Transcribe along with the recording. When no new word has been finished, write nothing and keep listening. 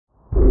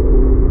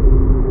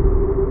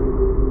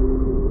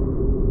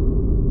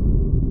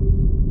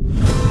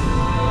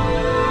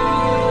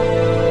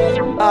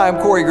Hi, I'm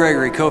Cory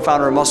Gregory,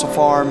 co-founder of Muscle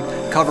Farm,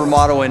 cover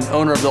model and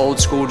owner of the Old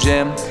School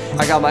Gym.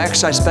 I got my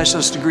exercise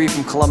specialist degree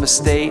from Columbus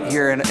State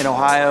here in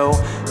Ohio.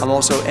 I'm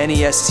also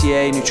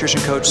NESTA nutrition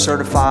coach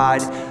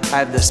certified. I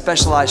have the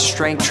specialized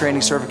strength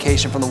training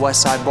certification from the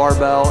Westside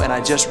Barbell, and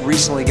I just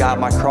recently got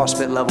my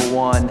CrossFit Level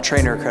 1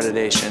 trainer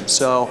accreditation.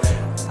 So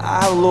I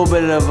have a little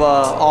bit of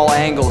all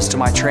angles to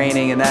my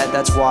training, and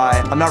that's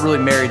why I'm not really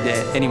married to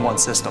any one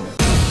system.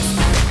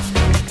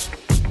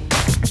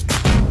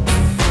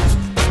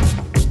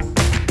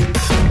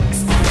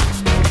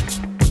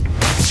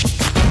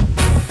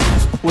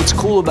 What's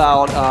cool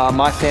about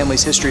my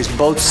family's history is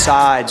both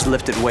sides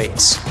lifted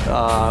weights.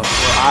 We're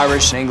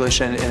Irish, English,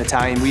 and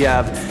Italian. We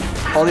have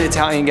all the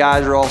Italian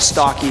guys are all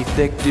stocky,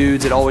 thick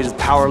dudes that always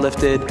power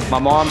lifted. My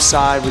mom's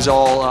side was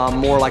all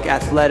more like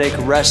athletic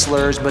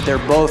wrestlers, but they're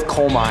both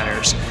coal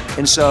miners.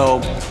 And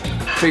so,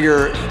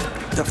 figure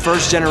the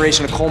first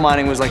generation of coal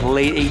mining was like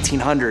late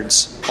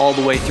 1800s, all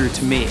the way through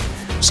to me.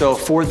 So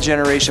fourth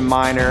generation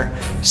miner,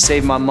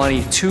 saved my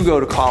money to go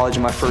to college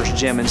in my first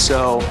gym. And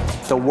so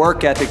the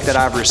work ethic that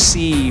I've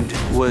received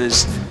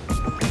was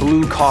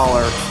blue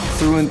collar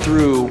through and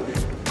through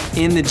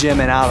in the gym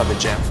and out of the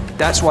gym.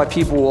 That's why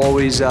people will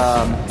always,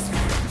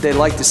 they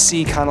like to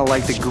see kind of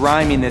like the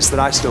griminess that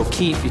I still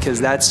keep,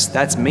 because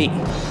that's me.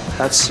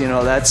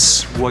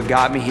 That's what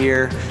got me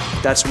here.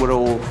 That's what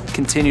will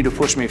continue to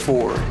push me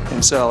forward.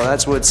 And so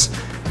that's what's,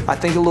 I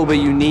think, a little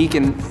bit unique,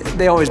 and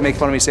they always make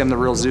fun of me, say I'm the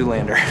real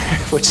Zoolander,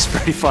 which is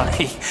pretty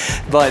funny.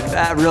 But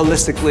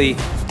realistically,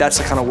 that's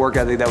the kind of work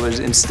ethic that was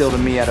instilled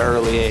in me at an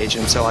early age,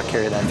 and so I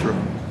carry that through.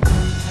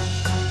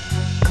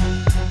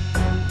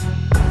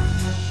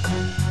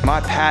 My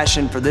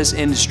passion for this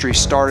industry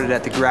started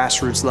at the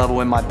grassroots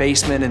level in my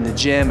basement in the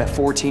gym at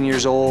 14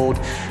 years old,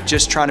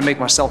 just trying to make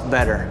myself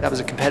better. I was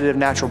a competitive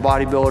natural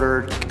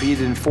bodybuilder,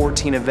 competed in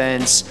 14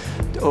 events,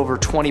 over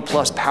 20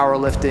 plus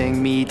powerlifting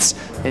meets,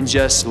 and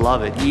just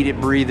love it, eat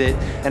it, breathe it.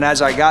 And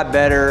as I got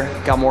better,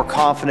 got more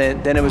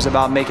confident, then it was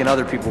about making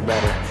other people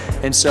better.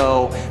 And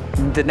so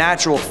the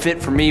natural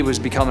fit for me was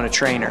becoming a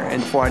trainer.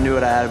 And before I knew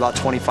it, I had about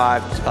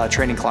 25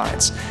 training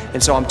clients.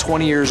 And so I'm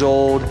 20 years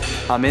old,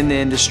 I'm in the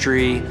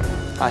industry.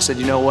 I said,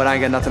 you know what, I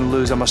ain't got nothing to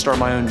lose, I'm gonna start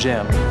my own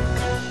gym.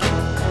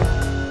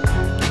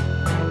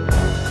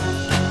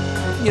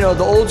 You know,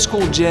 the Old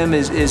School Gym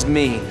is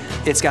me.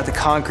 It's got the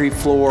concrete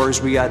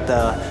floors, we got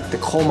the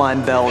coal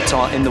mine belts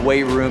in the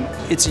weight room.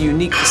 It's a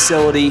unique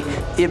facility.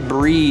 It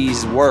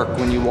breathes work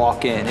when you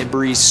walk in. It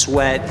breathes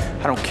sweat.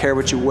 I don't care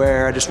what you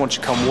wear, I just want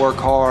you to come work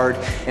hard.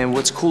 And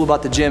what's cool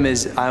about the gym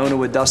is I own it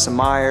with Dustin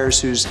Myers,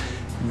 who's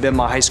been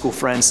my high school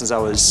friend since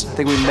I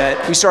think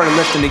we started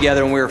lifting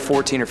together when we were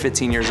 14 or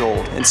 15 years old.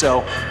 And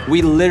so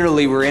we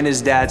literally were in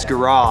his dad's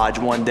garage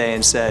one day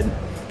and said,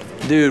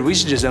 dude, we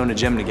should just own a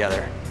gym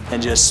together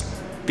and just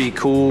be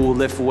cool,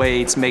 lift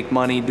weights, make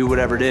money, do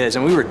whatever it is.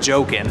 And we were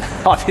joking,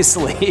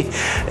 obviously.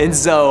 And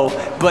so,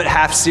 but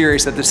half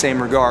serious at the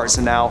same regards.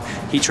 And now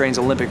he trains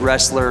Olympic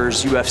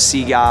wrestlers,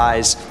 UFC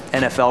guys,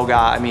 NFL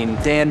guy. I mean,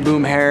 Dan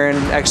Boom Herron,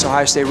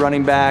 ex-Ohio State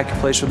running back,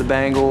 plays for the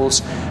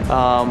Bengals.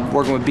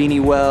 Working with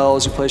Beanie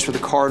Wells, who plays for the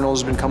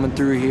Cardinals, has been coming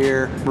through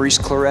here. Maurice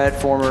Clarett,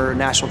 former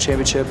national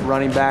championship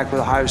running back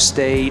with Ohio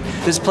State.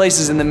 This place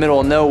is in the middle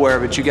of nowhere,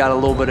 but you got a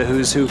little bit of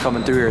who's who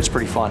coming through here. It's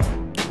pretty fun.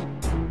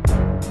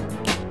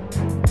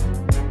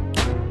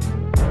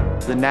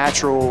 The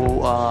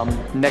natural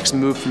next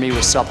move for me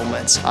was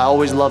supplements. I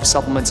always loved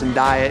supplements and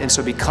diet, and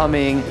so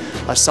becoming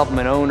a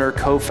supplement owner,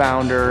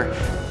 co-founder,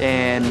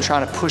 and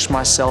trying to push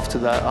myself to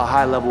a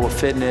high level of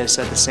fitness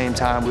at the same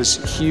time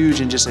was huge,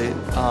 and just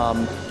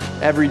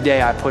every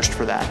day I pushed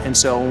for that. And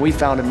so when we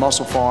founded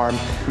Muscle Farm,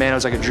 man, it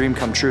was like a dream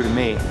come true to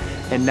me.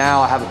 And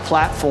now I have a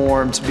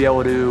platform to be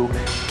able to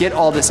get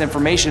all this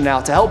information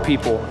out to help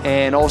people,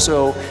 and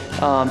also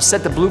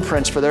set the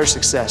blueprints for their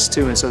success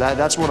too. And so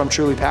that's what I'm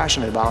truly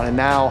passionate about. And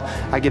now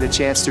I get a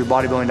chance through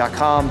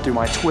bodybuilding.com, through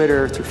my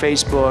Twitter, through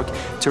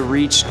Facebook, to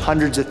reach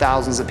hundreds of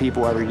thousands of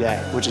people every day,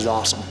 which is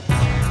awesome.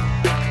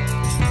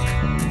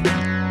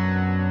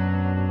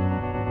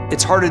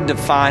 It's hard to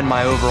define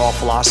my overall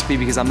philosophy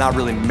because I'm not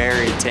really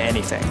married to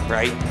anything,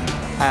 right?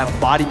 I have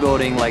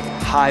bodybuilding, like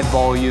high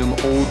volume,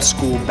 old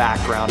school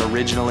background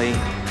originally,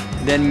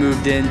 then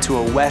moved into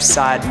a West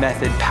Side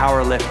method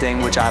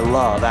powerlifting, which I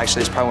love.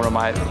 Actually, it's probably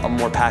I'm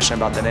more passionate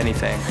about than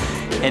anything.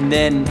 And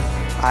then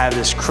I have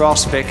this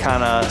CrossFit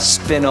kind of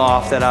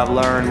spin-off that I've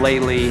learned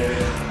lately.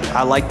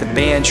 I like the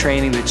band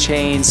training, the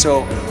chains,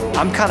 so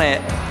I'm kind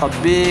of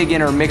a big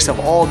intermix of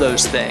all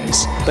those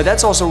things. But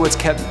that's also what's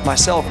kept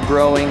myself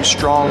growing,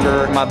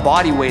 stronger. My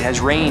body weight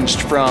has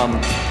ranged from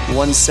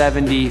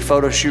 170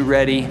 photo shoot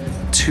ready,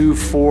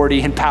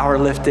 240 in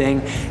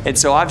powerlifting. And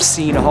so I've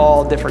seen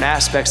all different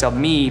aspects of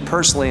me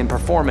personally in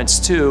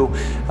performance too.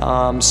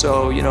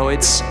 So, you know,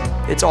 it's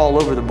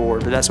all over the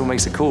board, but that's what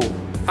makes it cool.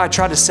 I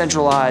try to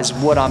centralize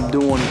what I'm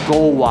doing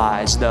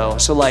goal-wise though.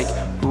 So like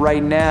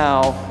right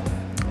now,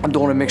 I'm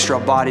doing a mixture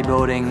of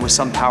bodybuilding with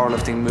some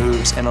powerlifting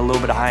moves and a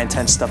little bit of high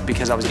intense stuff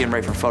because I was getting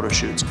ready for photo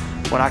shoots.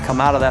 when I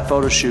come out of that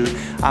photo shoot,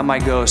 I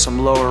might go some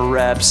lower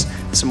reps,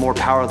 some more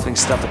powerlifting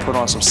stuff to put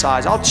on some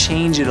size. I'll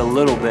change it a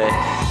little bit,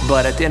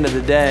 but at the end of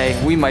the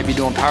day, we might be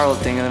doing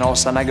powerlifting and then all of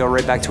a sudden I go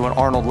right back to an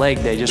Arnold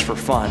leg day just for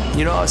fun.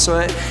 You know,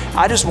 so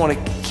I just want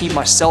to keep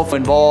myself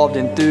involved,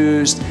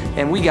 enthused,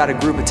 and we got a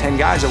group of 10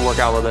 guys that work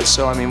out with us.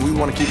 So I mean, we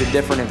want to keep it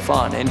different and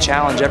fun and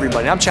challenge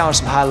everybody. I'm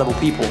challenging some high-level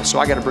people, so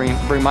I got to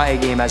bring my A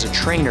game as a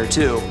trainer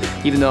too,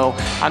 even though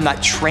I'm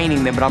not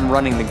training them, but I'm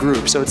running the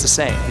group, so it's the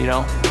same, you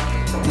know?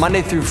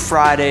 Monday through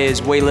Friday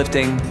is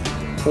weightlifting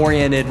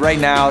oriented. Right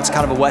now, it's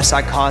kind of a West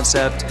Side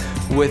concept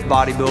with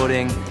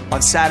bodybuilding.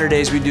 On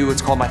Saturdays, we do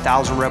what's called my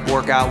 1,000 rep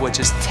workout, which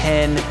is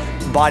 10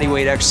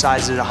 bodyweight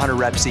exercises at 100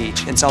 reps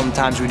each. And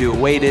sometimes we do it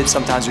weighted,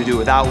 sometimes we do it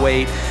without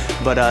weight,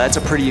 but that's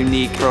a pretty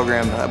unique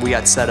program we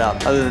got set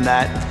up. Other than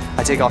that,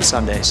 I take off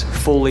Sundays,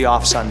 fully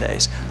off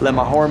Sundays. Let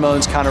my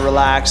hormones kind of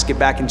relax, get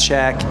back in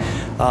check,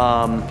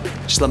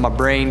 just let my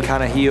brain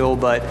kind of heal,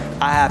 but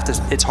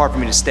it's hard for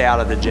me to stay out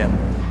of the gym.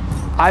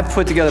 I've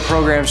put together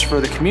programs for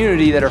the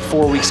community that are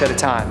 4 weeks at a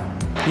time.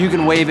 You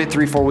can waive it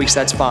 3-4 weeks,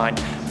 that's fine.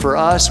 For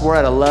us, we're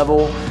at a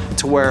level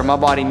to where my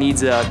body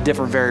needs a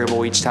different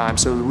variable each time.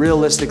 So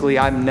realistically,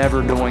 I'm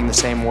never doing the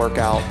same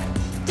workout,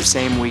 the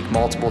same week,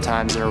 multiple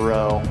times in a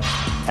row,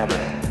 ever.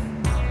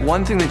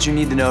 One thing that you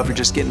need to know if you're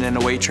just getting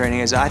into weight training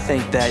is I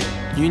think that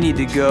you need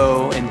to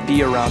go and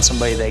be around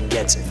somebody that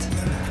gets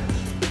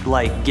it.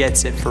 Like,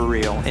 gets it for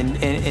real.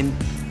 And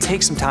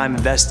take some time,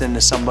 invest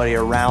into somebody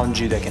around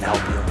you that can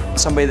help you.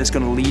 Somebody that's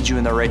gonna lead you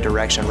in the right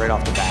direction right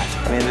off the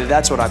bat. I mean,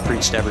 that's what I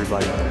preach to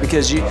everybody.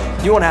 Because you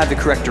wanna have the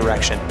correct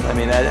direction. I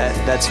mean,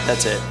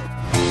 that's it.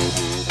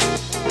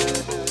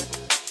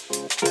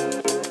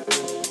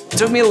 It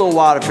took me a little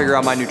while to figure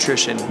out my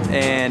nutrition,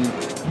 and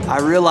I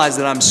realized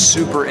that I'm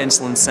super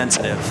insulin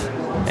sensitive.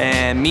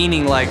 And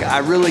meaning, like, I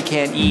really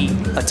can't eat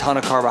a ton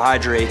of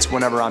carbohydrates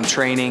whenever I'm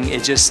training.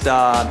 It just,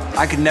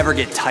 I could never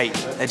get tight.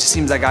 It just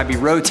seems like I'd be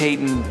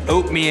rotating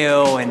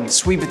oatmeal and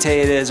sweet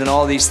potatoes and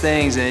all these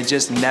things, and it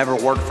just never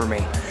worked for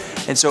me.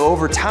 And so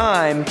over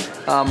time,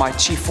 my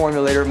chief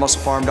formulator at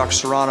Muscle Farm, Dr.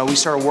 Serrano, we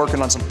started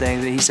working on some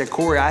things, and he said,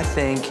 Cory, I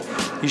think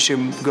you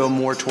should go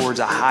more towards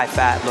a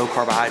high-fat,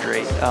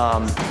 low-carbohydrate.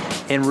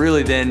 And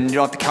really then, you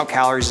don't have to count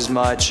calories as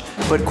much,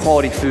 but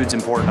quality food's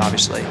important,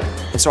 obviously.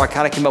 And so I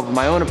kind of came up with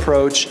my own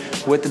approach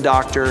with the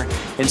doctor.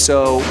 And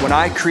so when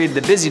I created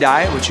the Busy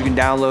Diet, which you can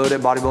download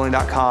at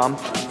bodybuilding.com,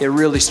 it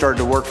really started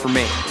to work for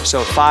me.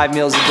 So 5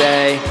 meals a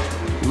day,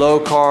 low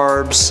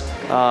carbs,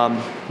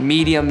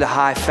 medium to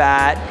high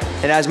fat.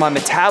 And as my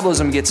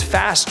metabolism gets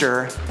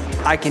faster,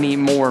 I can eat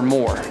more and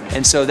more.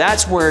 And so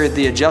that's where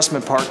the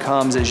adjustment part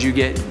comes as you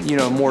get, you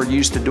know, more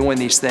used to doing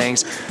these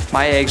things.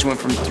 My eggs went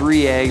from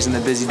 3 eggs in the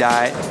Busy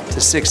Diet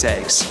to 6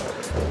 eggs.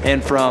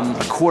 And from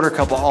a quarter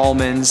cup of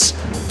almonds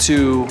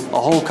to a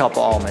whole cup of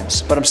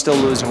almonds, but I'm still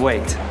losing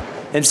weight.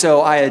 And so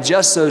I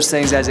adjust those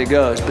things as it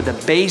goes, but the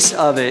base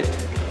of it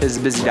is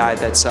the Busy Diet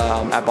that's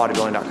at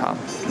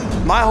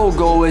bodybuilding.com. My whole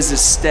goal is to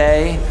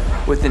stay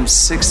within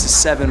 6 to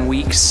 7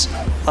 weeks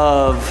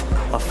of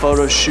a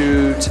photo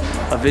shoot,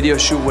 a video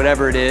shoot,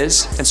 whatever it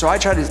is. And so I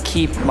try to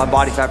keep my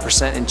body fat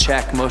percent in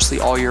check mostly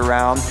all year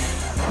round.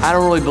 I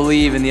don't really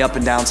believe in the up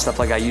and down stuff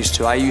like I used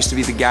to. I used to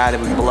be the guy that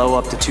would blow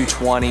up to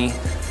 220,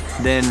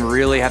 then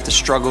really have to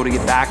struggle to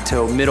get back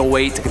to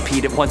middleweight to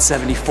compete at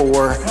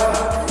 174.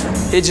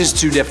 It's just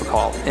too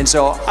difficult. And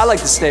so I like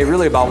to stay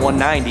really about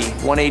 190,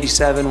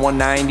 187,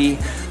 190.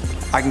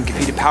 I can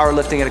compete at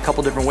powerlifting at a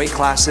couple different weight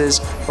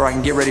classes, or I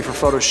can get ready for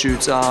photo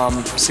shoots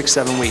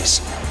 6-7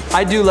 weeks.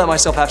 I do let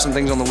myself have some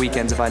things on the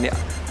weekends if I need.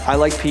 I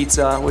like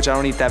pizza, which I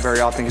don't eat that very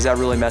often because that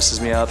really messes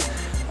me up.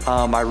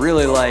 I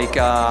really like,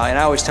 and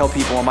I always tell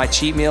people on my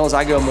cheat meals,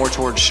 I go more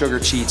towards sugar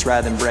cheats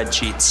rather than bread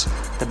cheats.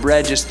 The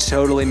bread just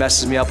totally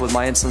messes me up with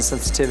my insulin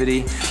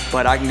sensitivity,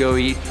 but I can go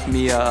eat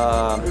me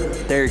a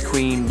Dairy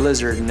Queen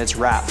Blizzard and it's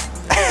wrap.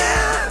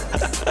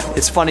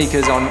 It's funny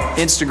because on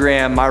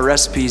Instagram, my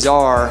recipes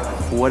are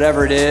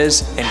whatever it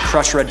is and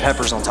crushed red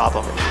peppers on top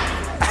of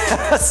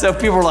it. So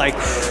people are like,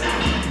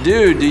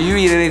 dude, do you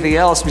eat anything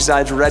else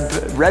besides red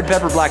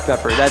pepper, black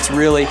pepper? That's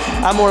really,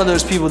 I'm one of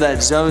those people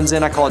that zones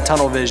in. I call it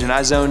tunnel vision.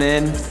 I zone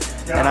in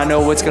and I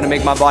know what's gonna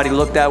make my body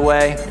look that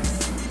way.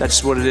 That's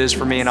just what it is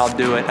for me and I'll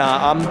do it.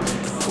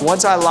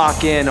 Once I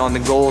lock in on the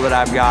goal that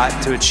I've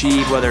got to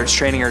achieve, whether it's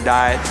training or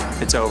diet,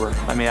 it's over.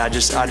 I mean, I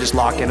just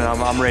lock in and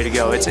I'm ready to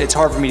go. It's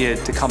hard for me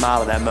to come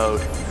out of that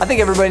mode. I think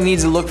everybody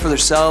needs to look for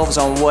themselves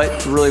on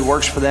what really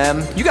works for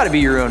them. You gotta be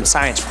your own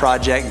science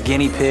project,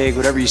 guinea pig,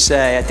 whatever you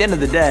say. At the end of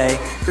the day,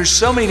 there's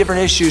so many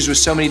different issues with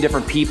so many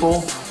different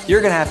people.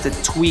 You're gonna have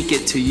to tweak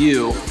it to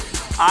you.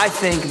 I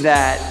think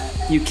that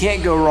you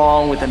can't go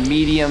wrong with a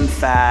medium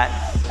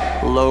fat,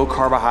 low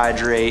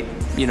carbohydrate,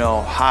 you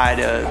know, high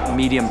to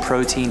medium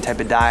protein type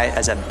of diet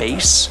as a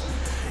base.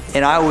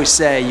 And I always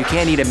say you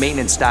can't eat a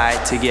maintenance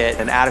diet to get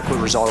an adequate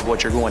result of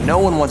what you're going. No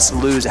one wants to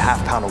lose a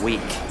 ½ pound a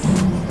week.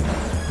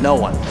 No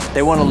one.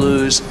 They want to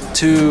lose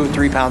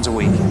 2-3 pounds a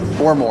week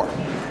or more.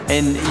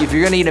 And if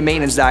you're gonna eat a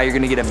maintenance diet, you're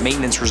gonna get a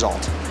maintenance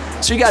result.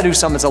 So you gotta do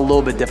something that's a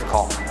little bit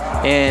difficult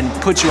and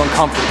put you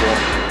uncomfortable.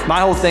 My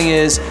whole thing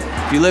is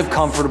If you live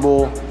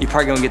comfortable, you're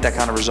probably gonna get that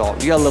kind of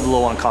result. You gotta live a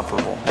little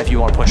uncomfortable if you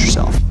wanna push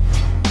yourself.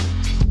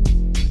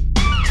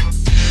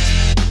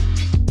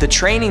 The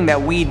training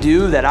that we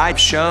do, that I've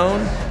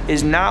shown,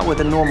 is not what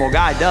the normal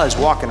guy does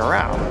walking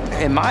around.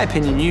 In my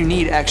opinion, you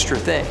need extra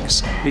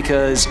things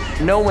because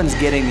no one's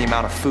getting the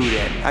amount of food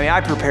in. I mean, I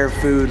prepare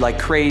food like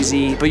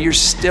crazy, but you're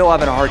still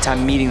having a hard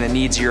time meeting the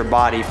needs of your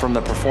body from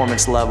the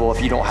performance level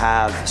if you don't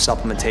have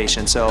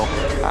supplementation. So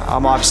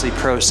I'm obviously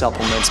pro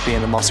supplements, being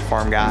the Muscle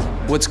Farm guy.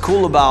 What's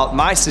cool about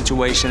my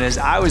situation is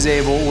I was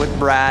able, with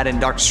Brad and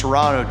Dr.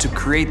 Serrano, to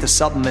create the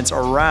supplements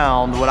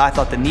around what I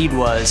thought the need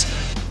was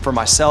for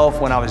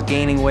myself when I was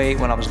gaining weight,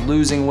 when I was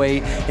losing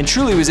weight, and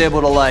truly was able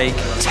to like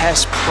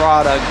test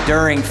product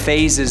during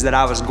phases that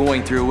I was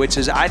going through, which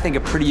is, I think, a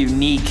pretty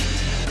unique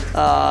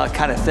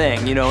kind of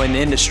thing, you know, in the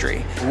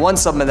industry. One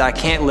supplement that I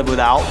can't live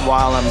without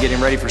while I'm getting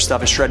ready for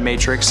stuff is Shred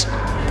Matrix.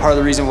 Part of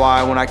the reason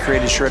why when I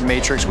created Shred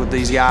Matrix with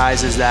these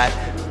guys is that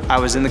I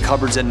was in the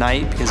cupboards at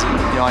night because, you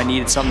know, I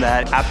needed something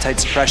that had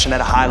appetite suppression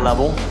at a high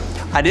level.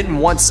 I didn't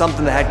want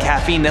something that had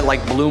caffeine that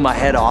like blew my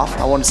head off.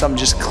 I wanted something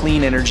just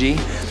clean energy.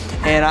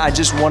 And I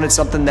just wanted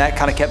something that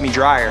kind of kept me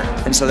drier.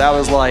 And so that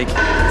was like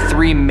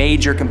 3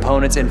 major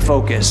components in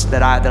focus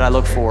that I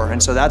look for.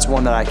 And so that's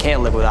one that I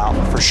can't live without,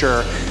 for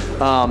sure.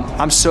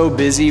 I'm so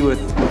busy with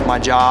my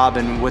job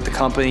and with the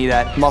company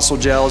that muscle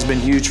gel has been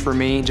huge for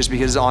me, just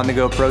because it's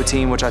on-the-go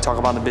protein, which I talk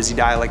about in the busy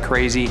diet like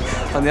crazy.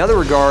 On the other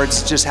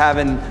regards, just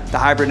having the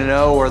Hybrid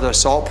NO or the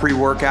Salt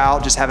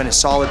pre-workout, just having a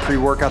solid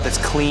pre-workout that's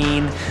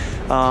clean,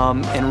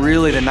 and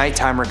really the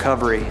nighttime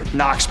recovery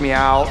knocks me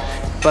out,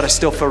 but I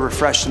still feel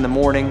refreshed in the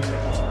morning.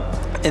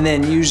 And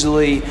then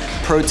usually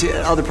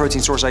other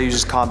protein source I use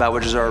is Combat,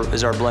 which is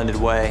our blended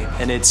whey,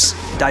 and it's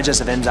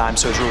digestive enzymes,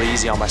 so it's really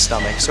easy on my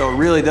stomach. So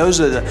really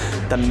those are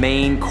the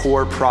main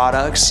core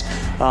products.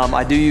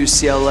 I do use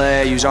CLA,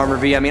 I use Armor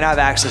V. I mean, I have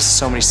access to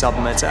so many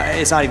supplements.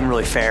 It's not even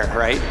really fair,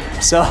 right?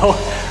 So,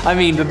 I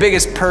mean, the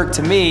biggest perk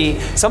to me,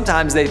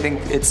 sometimes they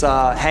think it's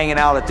hanging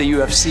out at the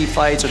UFC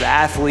fights or the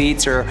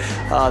athletes or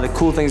the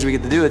cool things we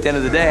get to do. At the end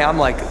of the day, I'm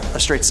like a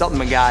straight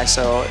supplement guy.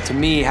 So to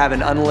me,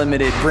 having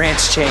unlimited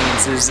branch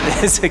chains is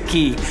a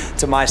key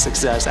to my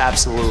success,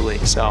 absolutely.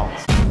 So.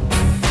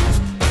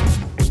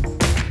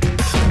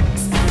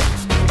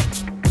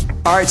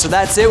 All right, so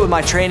that's it with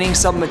my training,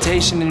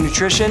 supplementation, and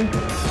nutrition.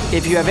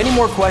 If you have any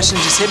more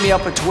questions, just hit me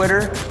up on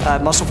Twitter,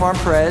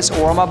 MuscleFarmPrez,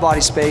 or on my Body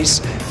Space.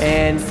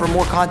 And for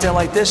more content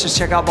like this, just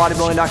check out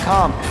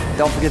bodybuilding.com.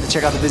 Don't forget to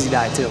check out the Busy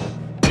Diet too.